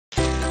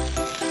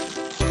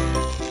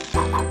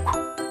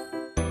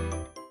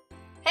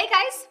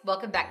guys,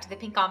 welcome back to the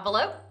Pink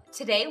Envelope.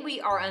 Today we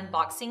are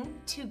unboxing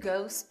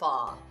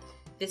ToGoSpa.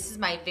 This is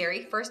my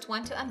very first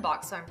one to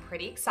unbox, so I'm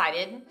pretty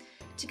excited.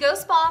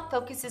 ToGoSpa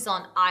focuses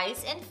on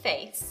eyes and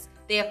face.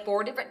 They have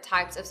 4 different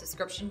types of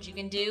subscriptions you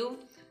can do.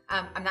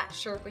 I'm not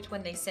sure which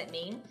one they sent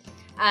me,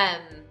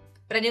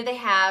 but I know they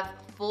have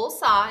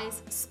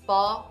full-size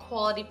spa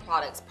quality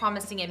products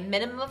promising a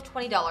minimum of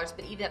 $20,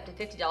 but even up to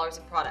 $50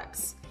 in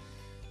products.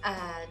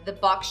 The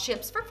box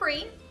ships for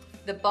free.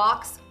 The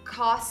box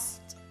costs,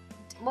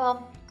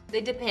 well,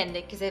 they depend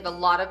because they have a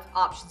lot of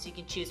options you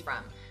can choose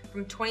from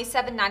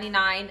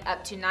 $27.99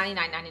 up to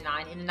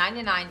 $99.99, and the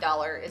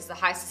 $99 is the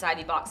high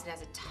society box. It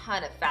has a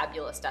ton of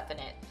fabulous stuff in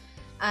it.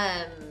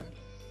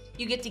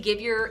 You get to give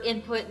your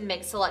input and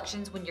make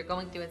selections when you're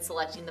going through and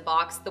selecting the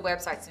box. The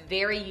website's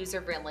very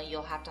user-friendly.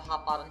 You'll have to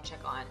hop on and check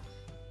on.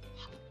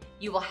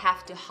 You will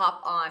have to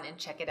hop on and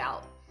check it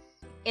out.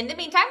 In the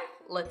meantime,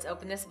 let's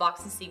open this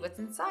box and see what's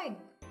inside.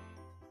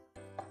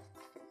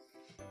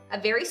 A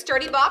very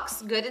sturdy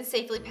box, good and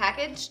safely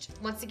packaged.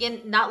 Once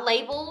again, not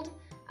labeled,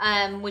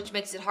 which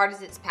makes it hard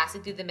as it's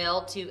passing through the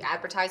mail to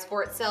advertise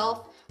for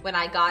itself. When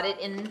I got it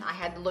in, I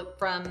had to look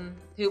from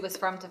who it was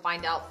from to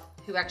find out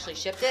who actually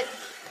shipped it.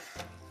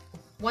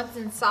 Once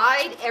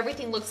inside,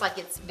 everything looks like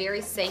it's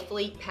very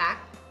safely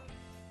packed,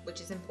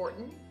 which is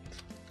important.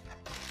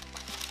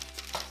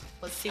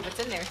 Let's see what's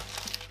in there.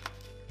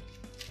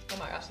 Oh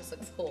my gosh, this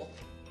looks cool.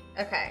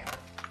 Okay.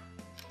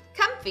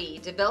 Comfy,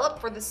 developed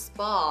for the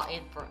spa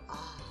and for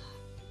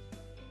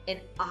an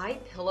eye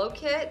pillow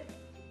kit,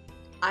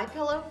 eye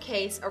pillow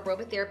case,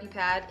 aromatherapy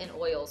pad, and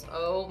oils.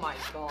 Oh my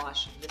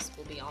gosh, this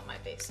will be on my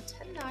face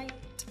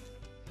tonight.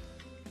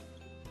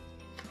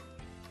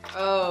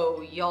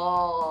 Oh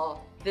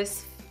y'all,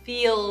 this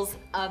feels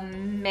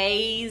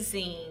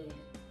amazing.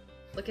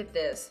 Look at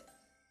this.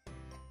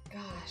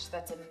 Gosh,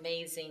 that's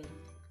amazing.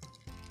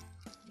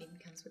 It even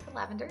comes with the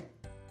lavender.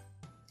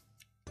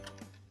 And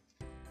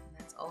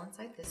that's all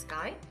inside this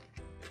guy.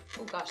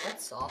 Oh gosh,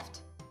 that's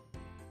soft.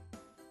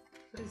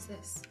 What is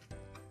this?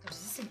 Does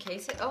this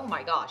encase it? Oh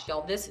my gosh,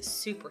 y'all, this is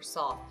super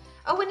soft.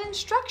 Oh, and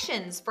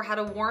instructions for how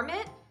to warm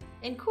it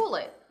and cool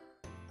it.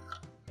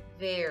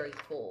 Very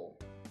cool.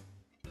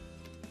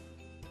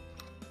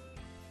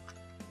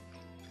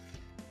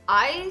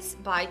 Eyes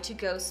by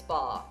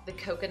ToGoSpa. The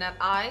coconut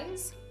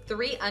eyes,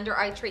 3 under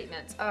eye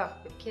treatments. Oh,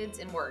 with kids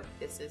and work,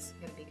 this is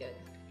gonna be good.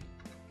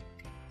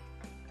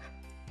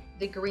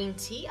 The green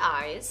tea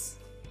eyes.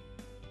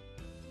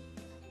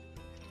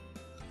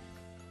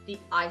 The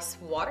ice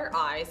water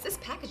eyes. This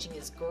packaging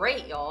is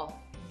great, y'all.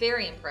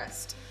 Very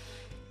impressed.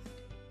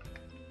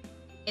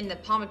 And the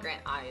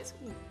pomegranate eyes.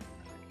 Ooh.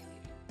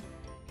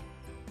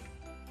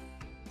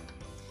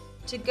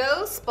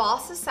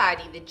 ToGoSpa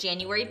Society, the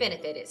January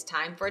benefit. It's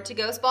time for a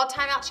ToGoSpa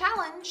Timeout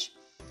Challenge.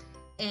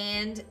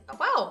 And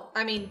wow,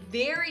 I mean,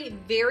 very,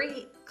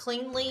 very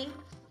cleanly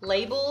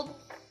labeled.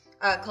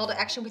 Call to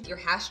action with your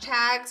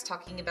hashtags,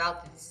 talking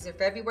about this is a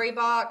February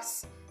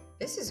box.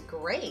 This is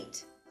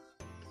great.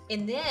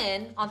 And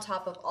then on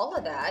top of all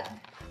of that,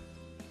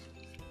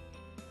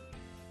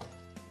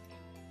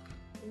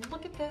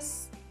 look at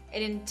this,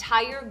 an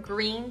entire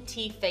green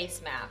tea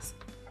face mask.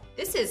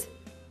 This is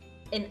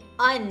an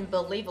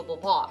unbelievable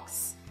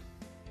box.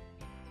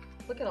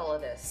 Look at all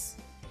of this.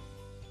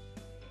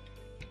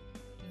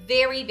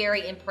 Very,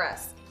 very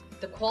impressed.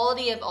 The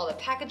quality of all the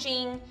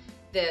packaging,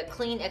 the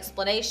clean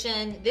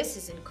explanation. This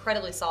is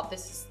incredibly soft.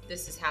 This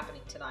is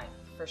happening tonight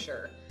for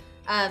sure.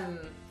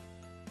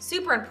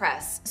 Super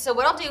impressed. So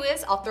what I'll do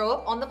is I'll throw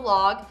up on the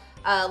blog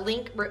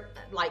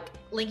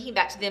linking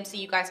back to them so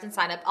you guys can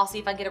sign up. I'll see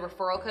if I can get a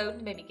referral code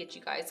and maybe get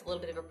you guys a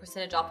little bit of a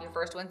percentage off your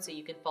first one so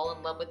you can fall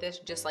in love with this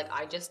just like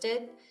I just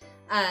did.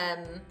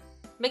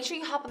 Make sure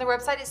you hop on the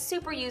website. It's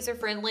super user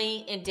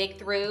friendly and dig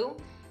through.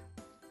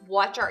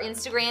 Watch our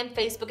Instagram,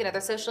 Facebook, and other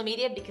social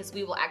media because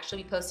we will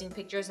actually be posting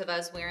pictures of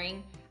us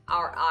wearing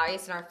our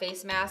eyes and our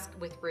face mask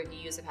with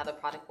reviews of how the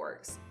product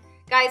works.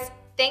 Guys,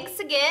 thanks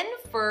again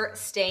for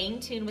staying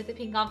tuned with the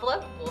Pink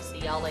Envelope. We'll see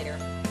y'all later.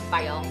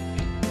 Bye,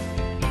 y'all.